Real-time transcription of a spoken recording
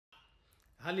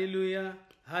Hallelujah,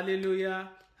 hallelujah,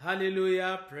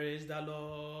 hallelujah, praise the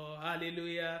Lord.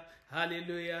 Hallelujah,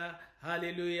 hallelujah,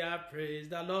 hallelujah, praise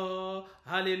the Lord.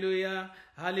 Hallelujah,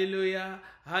 hallelujah,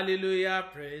 hallelujah,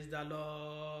 praise the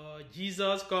Lord.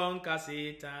 Jesus conquers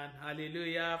Satan.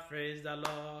 Hallelujah, praise the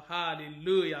Lord.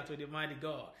 Hallelujah to the mighty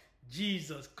God.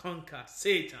 Jesus conquered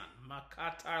Satan.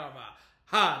 Makataraba.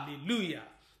 Hallelujah.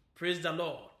 Praise the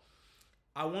Lord.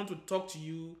 I want to talk to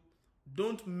you.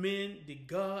 Don't mean the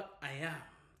God I am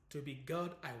to be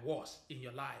God I was in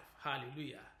your life.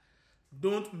 Hallelujah.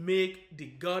 Don't make the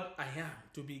God I am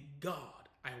to be God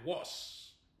I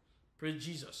was. Praise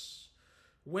Jesus.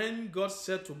 When God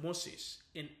said to Moses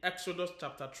in Exodus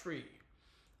chapter 3,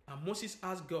 and Moses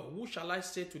asked God, who shall I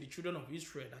say to the children of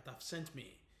Israel that have sent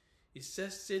me? He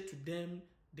says, say to them,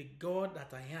 the God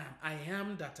that I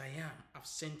am that I am, have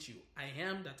sent you. I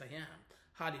am that I am.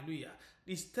 Hallelujah.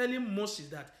 He's telling Moses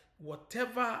that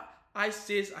whatever I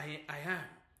says I am,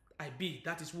 I be,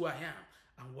 that is who I am.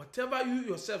 And whatever you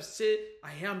yourself say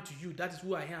I am to you, that is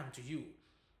who I am to you.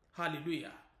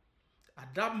 Hallelujah.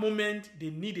 At that moment, they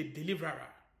need a deliverer.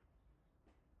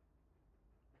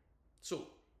 So,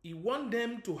 he wants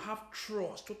them to have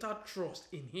trust, total trust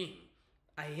in him.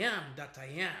 I am that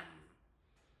I am.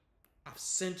 I've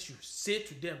sent you. Say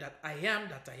to them that I am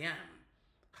that I am.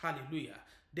 Hallelujah.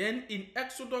 Then in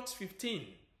Exodus 15,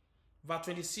 verse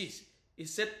 26, it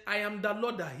said, I am the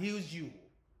Lord that heals you.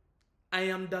 I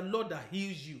am the Lord that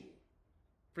heals you.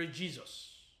 Praise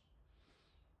Jesus.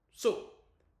 So,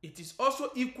 it is also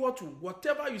equal to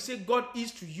whatever you say God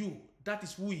is to you, that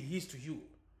is who he is to you.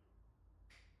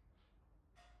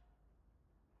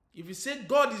 If you say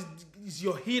God is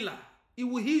your healer, he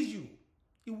will heal you.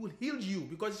 He will heal you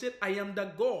because he said, I am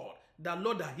the God, the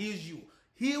Lord that heals you.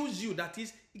 Heals you, that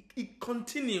is, it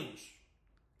continues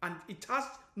and it has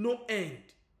no end.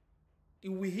 It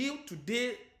will heal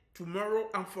today, tomorrow,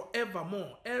 and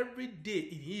forevermore. Every day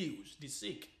it heals the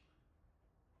sick.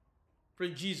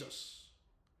 Praise Jesus.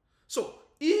 So,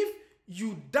 if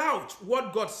you doubt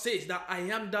what God says, that I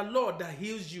am the Lord that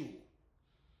heals you,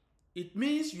 it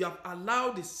means you have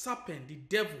allowed the serpent, the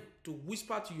devil, to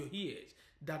whisper to your ears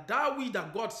that which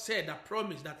that God said, that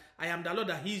promised that I am the Lord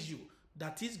that heals you,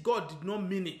 that is, God did not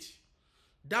mean it.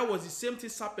 That was the same thing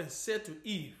serpent said to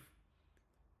Eve,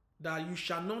 that you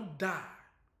shall not die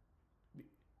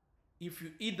if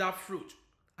you eat that fruit.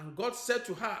 And God said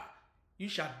to her, you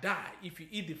shall die if you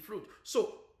eat the fruit.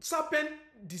 So serpent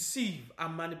deceived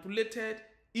and manipulated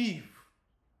Eve,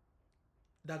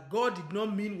 that God did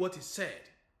not mean what he said.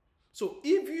 So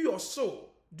if you or so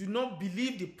do not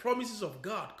believe the promises of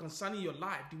God concerning your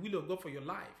life, the will of God for your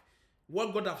life,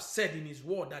 what God has said in his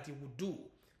word that he will do,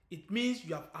 it means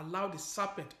you have allowed the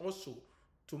serpent also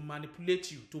to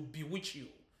manipulate you, to bewitch you,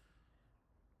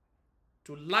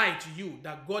 to lie to you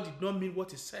that God did not mean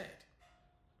what he said.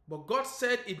 But God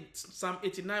said in Psalm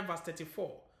 89 verse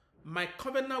 34, my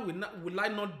covenant will I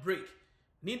not break,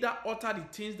 neither utter the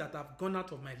things that have gone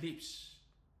out of my lips.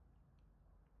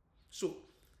 So,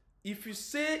 if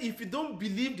you don't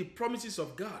believe the promises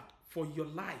of God for your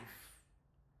life,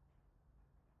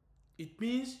 it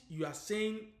means you are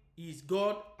saying he is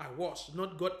God I was,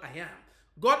 not God I am.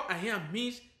 God I am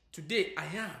means today I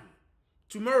am,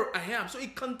 tomorrow I am. So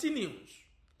it continues.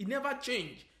 It never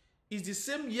changes. It's the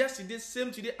same yesterday, same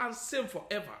today, and same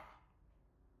forever.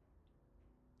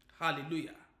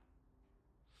 Hallelujah.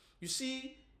 You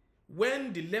see,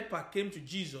 when the leper came to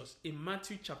Jesus in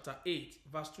Matthew chapter 8,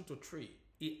 verse 2 to 3,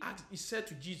 he said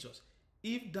to Jesus,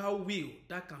 if thou wilt,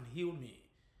 thou can heal me.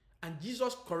 And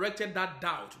Jesus corrected that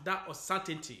doubt, that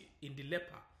uncertainty in the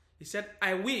leper. He said,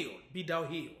 I will, be thou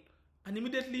healed. And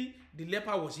immediately the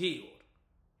leper was healed.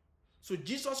 So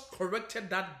Jesus corrected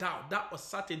that doubt, that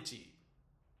uncertainty.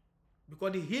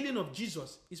 Because the healing of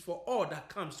Jesus is for all that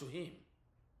comes to him,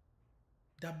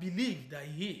 that believe that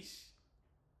he is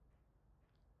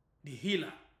the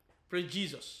healer. Praise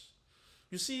Jesus.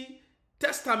 You see,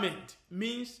 testament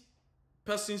means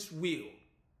person's will.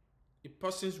 A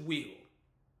person's will.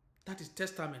 That is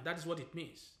testament. That is what it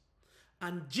means.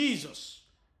 And Jesus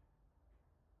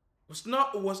was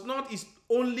not his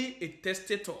only a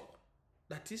testator.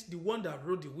 That is the one that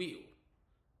wrote the will,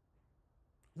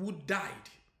 who died.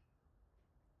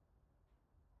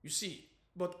 You see,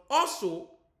 but also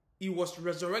he was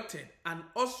resurrected, and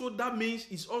also that means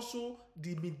he's also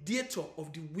the mediator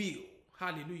of the will.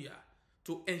 Hallelujah.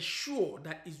 To ensure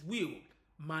that his will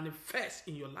manifests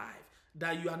in your life,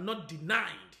 that you are not denied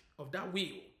of that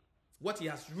will, what he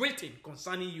has written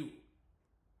concerning you.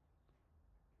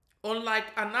 Unlike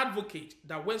an advocate,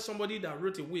 that when somebody that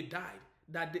wrote a will died,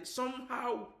 that they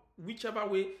somehow, whichever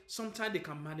way, sometimes they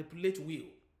can manipulate will.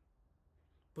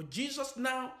 But Jesus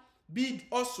now be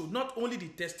also not only the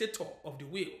testator of the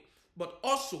will, but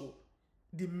also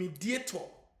the mediator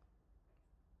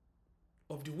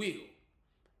of the will.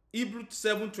 Hebrews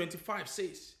 7:25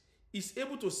 says, is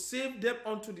able to save them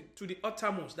unto the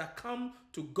uttermost that come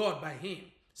to God by him,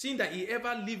 seeing that he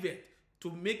ever liveth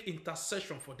to make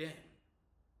intercession for them.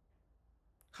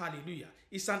 Hallelujah.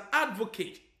 It's an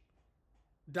advocate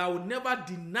that will never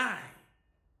deny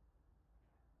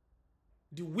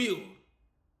the will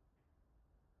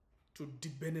to the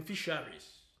beneficiaries,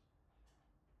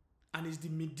 and is the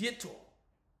mediator.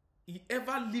 He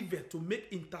ever liveth to make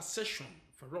intercession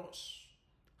for us.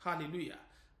 Hallelujah.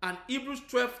 And Hebrews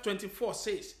 12:24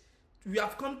 says, we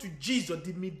have come to Jesus,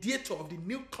 the mediator of the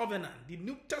new covenant, the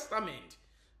New Testament,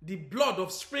 the blood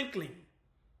of sprinkling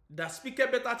that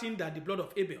speaketh better thing than the blood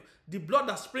of Abel. The blood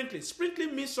that sprinkling.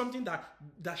 Sprinkling means something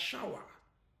that shower,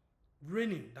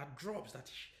 raining, that drops, that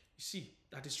you see,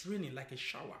 that is raining like a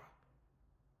shower.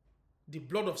 The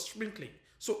blood of sprinkling.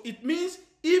 So it means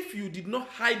if you did not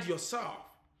hide yourself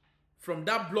from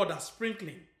that blood that's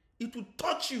sprinkling, it will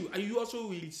touch you and you also will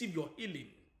receive your healing.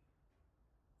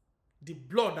 The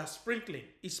blood that's sprinkling,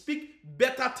 it speaks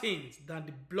better things than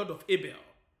the blood of Abel.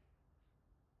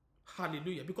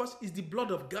 Hallelujah. Because it's the blood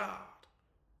of God.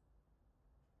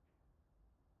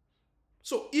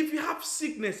 So if you have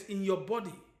sickness in your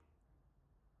body,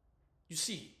 you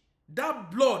see,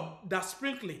 that blood that's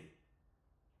sprinkling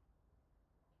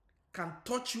can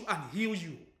touch you and heal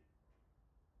you.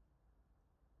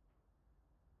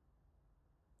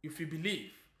 If you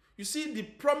believe. You see, the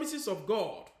promises of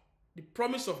God, the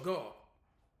promise of God,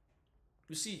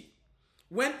 you see,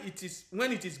 when it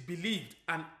is believed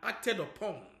and acted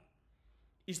upon,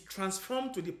 is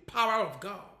transformed to the power of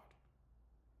God.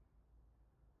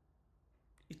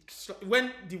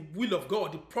 When the will of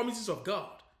God, the promises of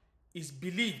God is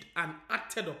believed and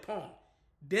acted upon,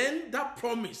 then that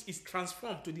promise is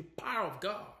transformed to the power of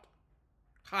God.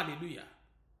 Hallelujah.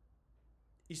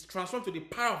 It's transformed to the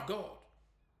power of God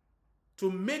to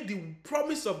make the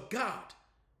promise of God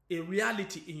a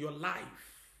reality in your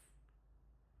life.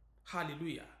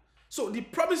 Hallelujah. So the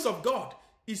promise of God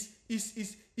is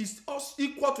also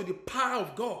equal to the power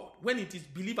of God when it is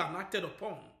believed and acted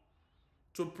upon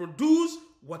to produce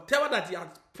whatever that he has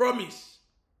promised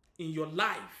in your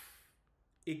life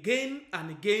again and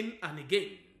again and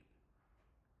again.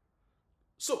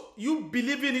 So you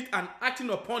believing it and acting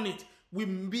upon it will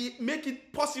make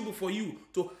it possible for you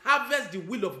to harvest the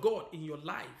will of God in your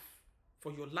life,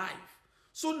 for your life.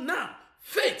 So now,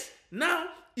 faith now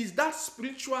is that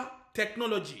spiritual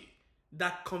technology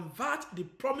that converts the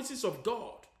promises of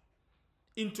God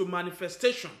into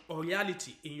manifestation or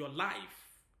reality in your life.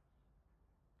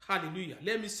 Hallelujah.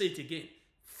 Let me say it again.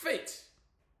 Faith,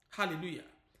 hallelujah,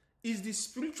 is the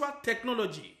spiritual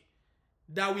technology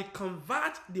that will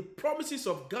convert the promises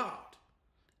of God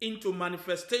into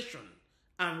manifestation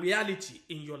and reality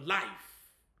in your life.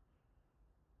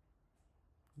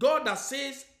 God that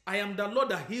says, I am the Lord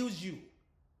that heals you,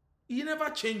 he never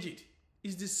changed it.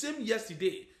 It's the same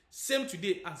yesterday, same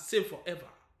today, and same forever.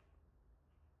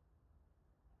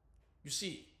 You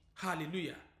see,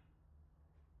 hallelujah.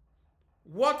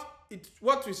 What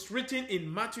is written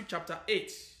in Matthew chapter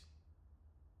 8,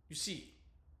 you see,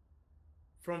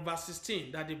 from verse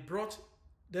 16, that they brought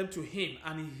them to him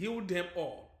and he healed them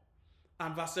all.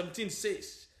 And verse 17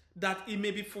 says, that it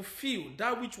may be fulfilled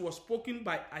that which was spoken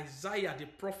by Isaiah the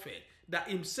prophet, that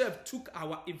himself took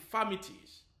our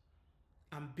infirmities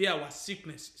and bare our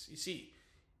sicknesses. You see,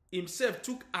 himself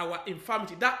took our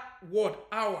infirmity. That word,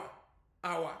 our,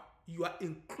 you are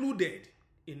included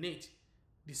in it.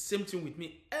 The same thing with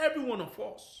me. Every one of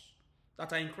us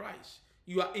that are in Christ,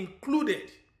 you are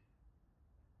included.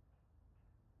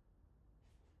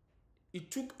 He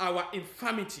took our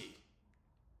infirmity.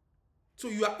 So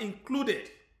you are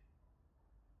included.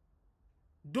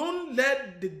 Don't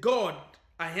let the God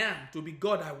I am to be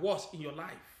God I was in your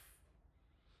life.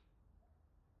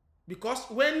 Because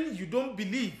when you don't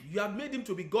believe, you have made him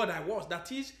to be God I was.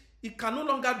 That is, he can no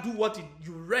longer do what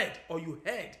you read or you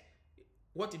heard,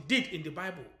 what he did in the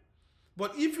Bible.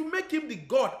 But if you make him the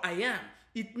God I am,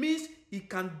 it means he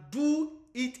can do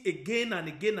it again and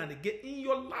again and again in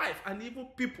your life, and even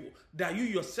people that you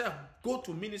yourself go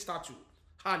to minister to.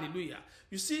 Hallelujah.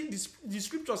 You see, the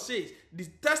scripture says the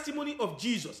testimony of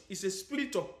Jesus is a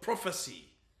spirit of prophecy.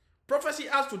 Prophecy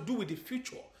has to do with the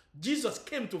future. Jesus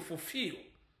came to fulfill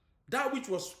that which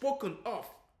was spoken of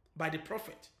by the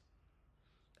prophet.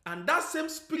 And that same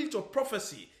spirit of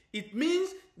prophecy, it means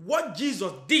what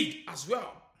Jesus did as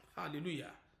well.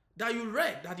 Hallelujah. That you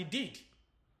read that he did.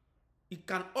 It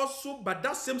can also, but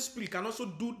that same spirit can also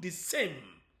do the same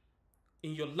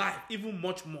in your life even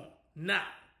much more now.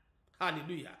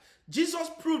 Hallelujah. Jesus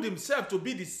proved himself to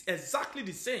be exactly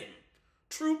the same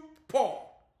through Paul.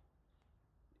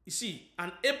 You see,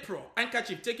 an apron,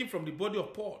 handkerchief taken from the body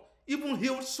of Paul, even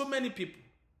healed so many people.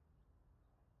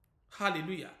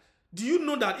 Hallelujah. Do you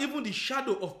know that even the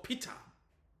shadow of Peter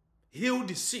healed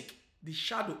the sick? The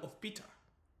shadow of Peter.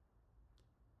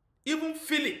 Even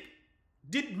Philip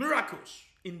did miracles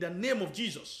in the name of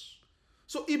Jesus.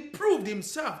 So he proved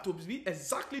himself to be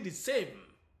exactly the same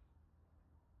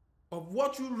of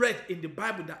what you read in the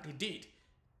Bible that he did.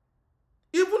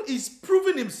 Even he's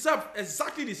proven himself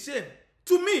exactly the same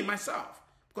to me, myself.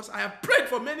 Because I have prayed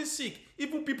for many sick,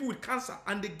 even people with cancer,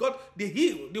 and they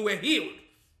healed. They were healed.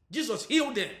 Jesus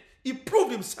healed them. He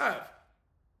proved himself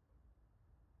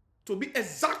to be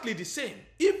exactly the same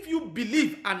if you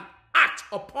believe and act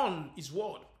upon his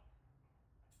word.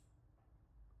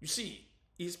 You see,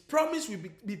 his promise will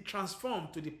be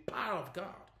transformed to the power of God.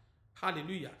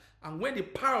 Hallelujah. And when the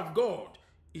power of God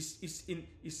is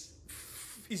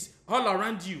all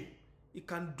around you, it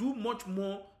can do much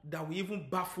more than will even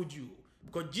baffle you.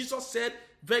 Because Jesus said,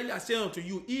 verily I say unto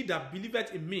you, he that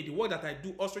believeth in me, the work that I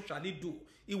do also shall he do.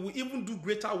 He will even do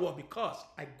greater work because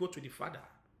I go to the Father.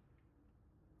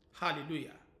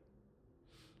 Hallelujah.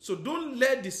 So don't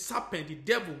let the serpent, the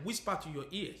devil, whisper to your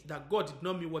ears that God did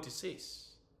not mean what he says.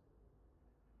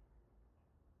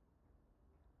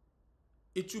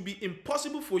 It will be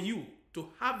impossible for you to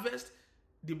harvest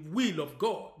the will of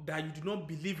God that you do not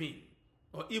believe in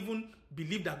or even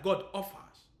believe that God offers.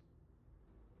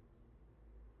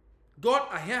 God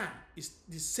I am is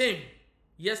the same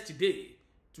yesterday,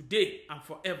 today, and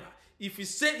forever. If he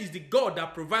says he's the God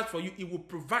that provides for you, he will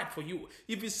provide for you.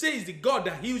 If he says he's the God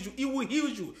that heals you, he will heal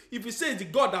you. If he says the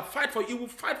God that fights for you, he will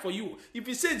fight for you. If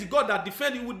he says the God that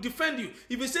defends you, he will defend you.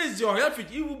 If he says your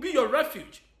refuge, he will be your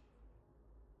refuge.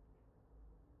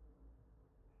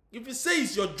 If he says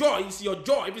it's your joy, it's your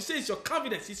joy. If he says it's your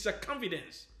confidence, it's your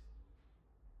confidence.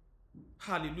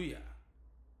 Hallelujah.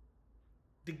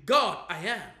 The God I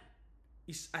am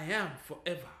is I am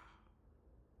forever.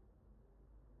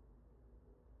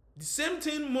 The same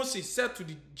thing Moses said to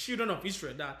the children of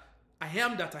Israel, that I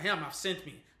am that I am have sent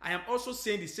me. I am also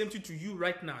saying the same thing to you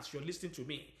right now as you're listening to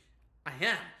me. I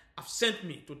am have sent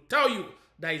me to tell you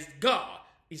that it's God,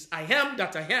 is I am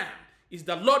that I am, is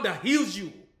the Lord that heals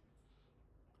you.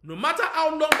 No matter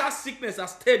how long that sickness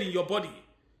has stayed in your body,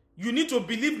 you need to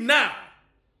believe now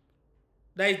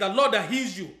that it's the Lord that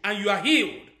heals you and you are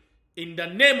healed in the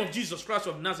name of Jesus Christ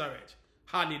of Nazareth.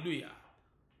 Hallelujah.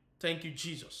 Thank you,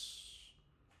 Jesus.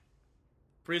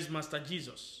 Praise Master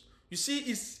Jesus. You see,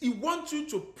 he wants you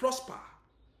to prosper,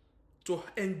 to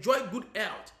enjoy good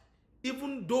health,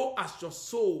 even though as your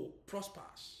soul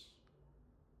prospers.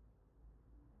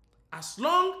 As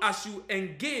long as you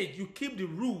engage, you keep the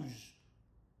rules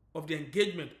of the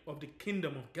engagement of the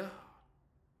kingdom of God.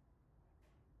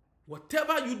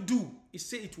 Whatever you do, he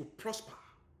said it will prosper.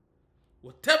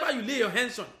 Whatever you lay your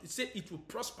hands on, he said it will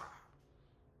prosper.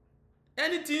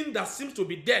 Anything that seems to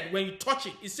be dead, when you touch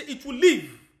it, he said it will live.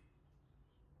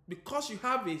 Because you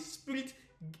have a spirit,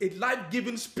 a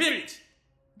life-giving spirit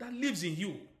that lives in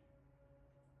you.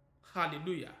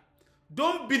 Hallelujah.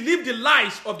 Don't believe the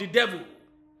lies of the devil.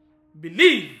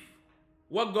 Believe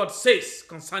what God says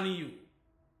concerning you.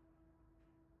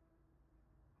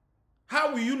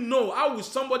 How will you know? How will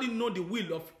somebody know the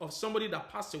will of somebody that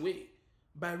passed away?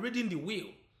 By reading the will.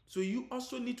 So you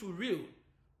also need to read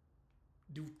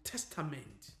the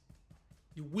testament,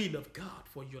 the will of God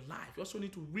for your life. You also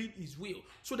need to read his will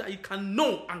so that you can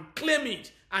know and claim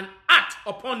it and act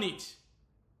upon it.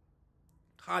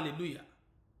 Hallelujah.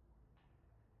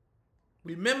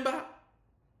 Remember,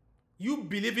 you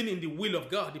believing in the will of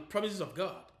God, the promises of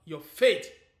God, your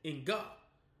faith in God,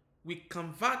 we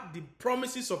convert the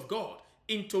promises of God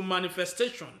into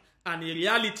manifestation and a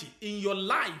reality in your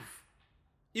life,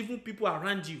 even people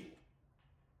around you.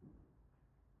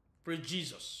 Praise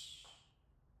Jesus.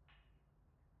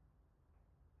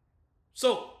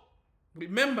 So,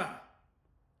 remember,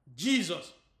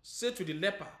 Jesus said to the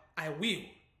leper, I will,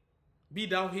 be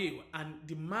thou healed. And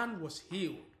the man was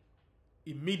healed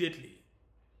immediately.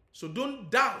 So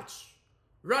don't doubt.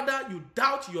 Rather, you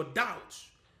doubt your doubts.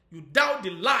 You doubt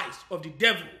the lies of the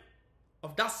devil,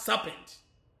 of that serpent.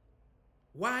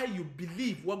 Why? You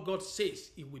believe what God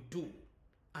says he will do.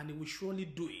 And he will surely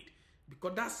do it.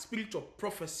 Because that spirit of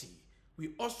prophecy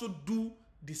will also do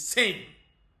the same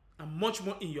and much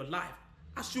more in your life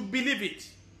as you believe it.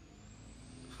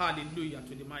 Hallelujah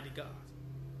to the mighty God.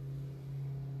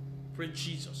 Praise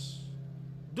Jesus.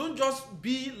 Don't just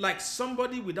be like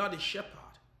somebody without a shepherd.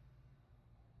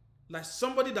 Like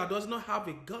somebody that does not have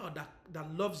a God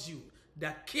that loves you,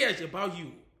 that cares about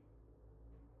you.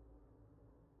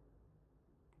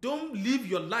 Don't live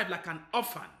your life like an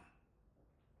orphan.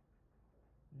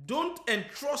 Don't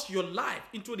entrust your life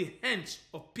into the hands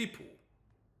of people,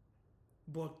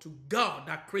 but to God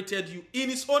that created you in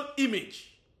his own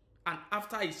image and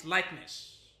after his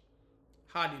likeness.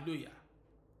 Hallelujah.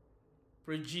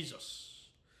 Praise Jesus.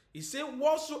 He said,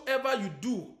 whatsoever you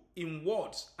do in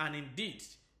words and in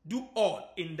deeds, do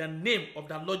all in the name of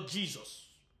the Lord Jesus,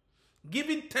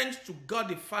 giving thanks to God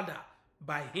the Father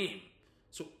by him.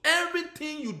 So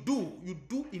everything you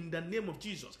do in the name of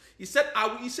Jesus. He said,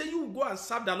 you will go and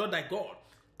serve the Lord thy God.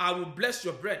 I will bless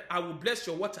your bread. I will bless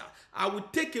your water. I will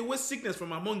take away sickness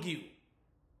from among you.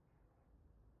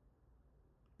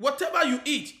 Whatever you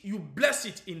eat, you bless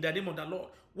it in the name of the Lord.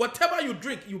 Whatever you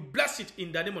drink, you bless it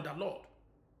in the name of the Lord.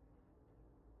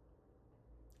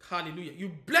 Hallelujah.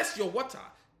 You bless your water.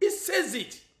 It says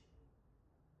it.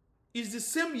 It's the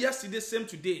same yesterday, same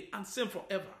today, and same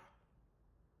forever.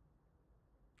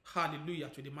 Hallelujah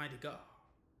to the mighty God.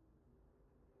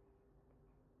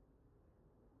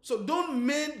 So don't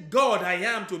make God I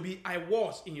am to be I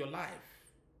was in your life.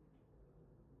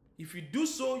 If you do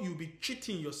so, you'll be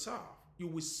cheating yourself. You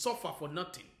will suffer for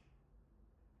nothing.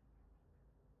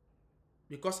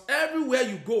 Because everywhere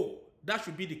you go, that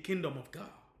should be the kingdom of God.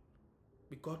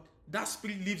 Because that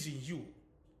spirit lives in you.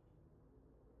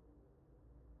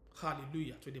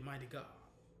 Hallelujah to the mighty God.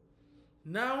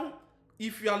 Now,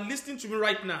 if you are listening to me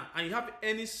right now and you have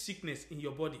any sickness in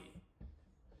your body,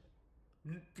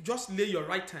 just lay your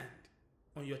right hand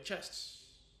on your chest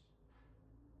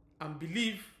and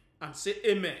believe and say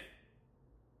amen.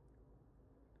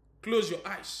 Close your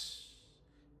eyes.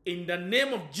 In the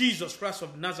name of Jesus Christ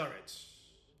of Nazareth,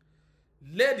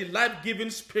 let the life-giving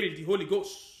spirit, the Holy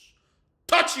Ghost,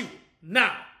 touch you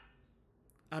now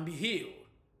and be healed.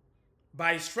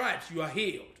 By his stripes you are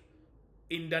healed.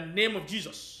 In the name of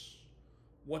Jesus.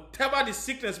 Whatever the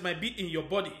sickness might be in your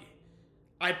body,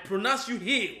 I pronounce you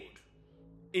healed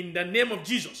in the name of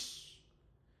Jesus.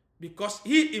 Because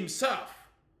he himself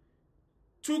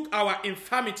took our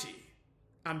infirmity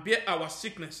and bare our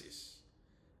sicknesses.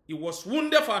 He was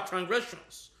wounded for our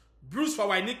transgressions, bruised for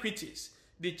our iniquities.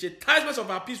 The chastisement of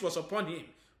our peace was upon him.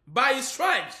 By his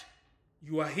stripes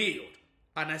you are healed.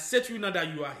 And I say to you now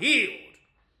that you are healed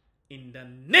in the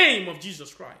name of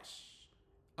Jesus Christ.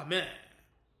 Amen.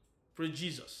 Praise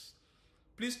Jesus.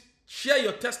 Please share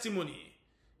your testimony.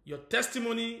 Your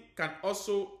testimony can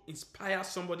also inspire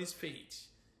somebody's faith.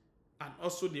 And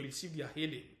also they receive their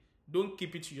healing. Don't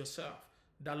keep it to yourself.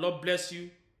 The Lord bless you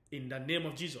in the name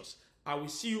of Jesus. I will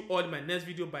see you all in my next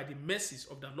video by the mercies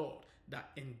of the Lord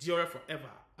that endure forever.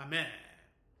 Amen.